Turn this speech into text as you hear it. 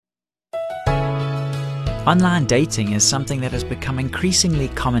Online dating is something that has become increasingly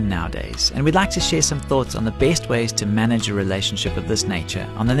common nowadays, and we'd like to share some thoughts on the best ways to manage a relationship of this nature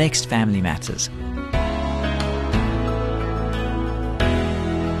on the next Family Matters.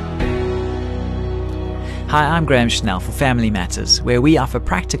 Hi, I'm Graham Schnell for Family Matters, where we offer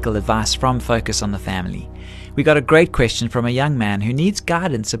practical advice from Focus on the Family. We got a great question from a young man who needs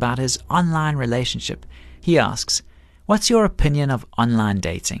guidance about his online relationship. He asks, "What's your opinion of online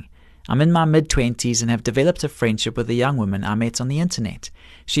dating? I'm in my mid-20s and have developed a friendship with a young woman I met on the internet.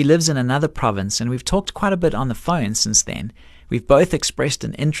 She lives in another province and we've talked quite a bit on the phone since then. We've both expressed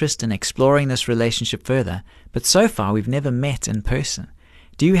an interest in exploring this relationship further, but so far we've never met in person.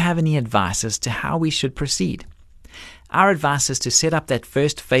 Do you have any advice as to how we should proceed?" Our advice is to set up that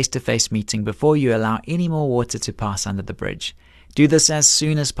first face-to-face meeting before you allow any more water to pass under the bridge. Do this as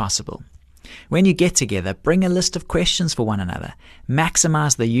soon as possible. When you get together, bring a list of questions for one another.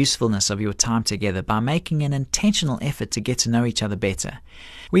 Maximize the usefulness of your time together by making an intentional effort to get to know each other better.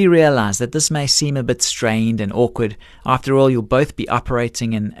 We realize that this may seem a bit strained and awkward. After all, you'll both be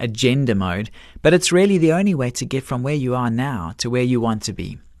operating in agenda mode, but it's really the only way to get from where you are now to where you want to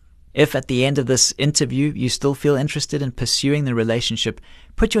be. If at the end of this interview you still feel interested in pursuing the relationship,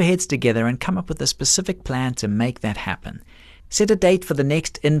 put your heads together and come up with a specific plan to make that happen. Set a date for the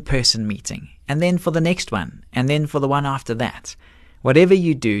next in-person meeting, and then for the next one, and then for the one after that. Whatever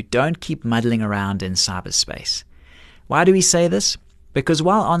you do, don't keep muddling around in cyberspace. Why do we say this? Because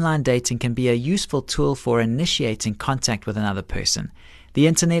while online dating can be a useful tool for initiating contact with another person, the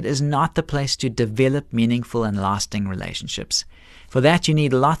internet is not the place to develop meaningful and lasting relationships. For that, you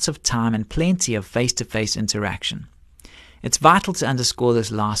need lots of time and plenty of face-to-face interaction. It's vital to underscore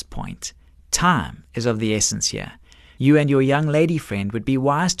this last point. Time is of the essence here. You and your young lady friend would be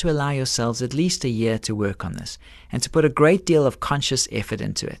wise to allow yourselves at least a year to work on this and to put a great deal of conscious effort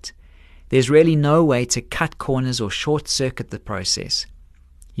into it. There's really no way to cut corners or short-circuit the process.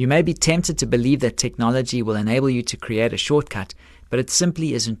 You may be tempted to believe that technology will enable you to create a shortcut, but it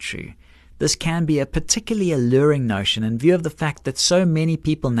simply isn't true. This can be a particularly alluring notion in view of the fact that so many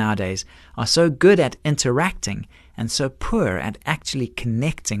people nowadays are so good at interacting and so poor at actually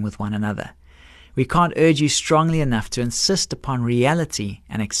connecting with one another. We can't urge you strongly enough to insist upon reality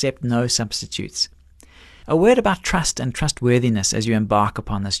and accept no substitutes. A word about trust and trustworthiness as you embark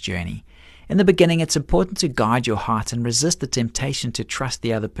upon this journey. In the beginning, it's important to guard your heart and resist the temptation to trust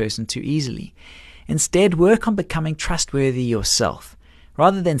the other person too easily. Instead, work on becoming trustworthy yourself.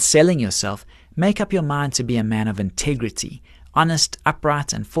 Rather than selling yourself, make up your mind to be a man of integrity, honest,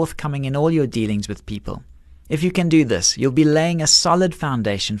 upright, and forthcoming in all your dealings with people. If you can do this, you'll be laying a solid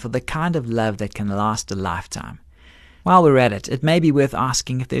foundation for the kind of love that can last a lifetime. While we're at it, it may be worth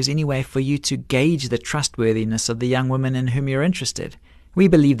asking if there's any way for you to gauge the trustworthiness of the young woman in whom you're interested. We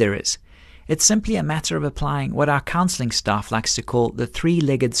believe there is. It's simply a matter of applying what our counseling staff likes to call the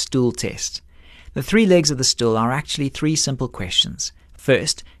three-legged stool test. The three legs of the stool are actually three simple questions.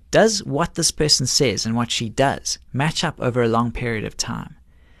 First, does what this person says and what she does match up over a long period of time?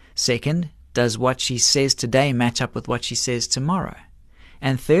 Second, does what she says today match up with what she says tomorrow?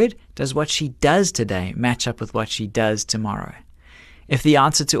 And third, does what she does today match up with what she does tomorrow? If the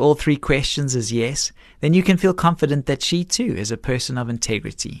answer to all three questions is yes, then you can feel confident that she too is a person of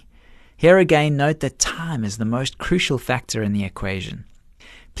integrity. Here again, note that time is the most crucial factor in the equation.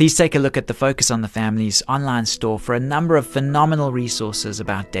 Please take a look at the Focus on the Family's online store for a number of phenomenal resources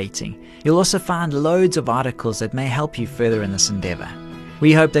about dating. You'll also find loads of articles that may help you further in this endeavor.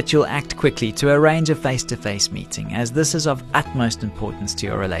 We hope that you'll act quickly to arrange a face-to-face meeting, as this is of utmost importance to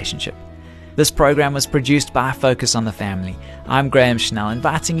your relationship. This program was produced by Focus on the Family. I'm Graham Schnell,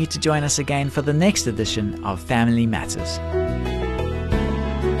 inviting you to join us again for the next edition of Family Matters.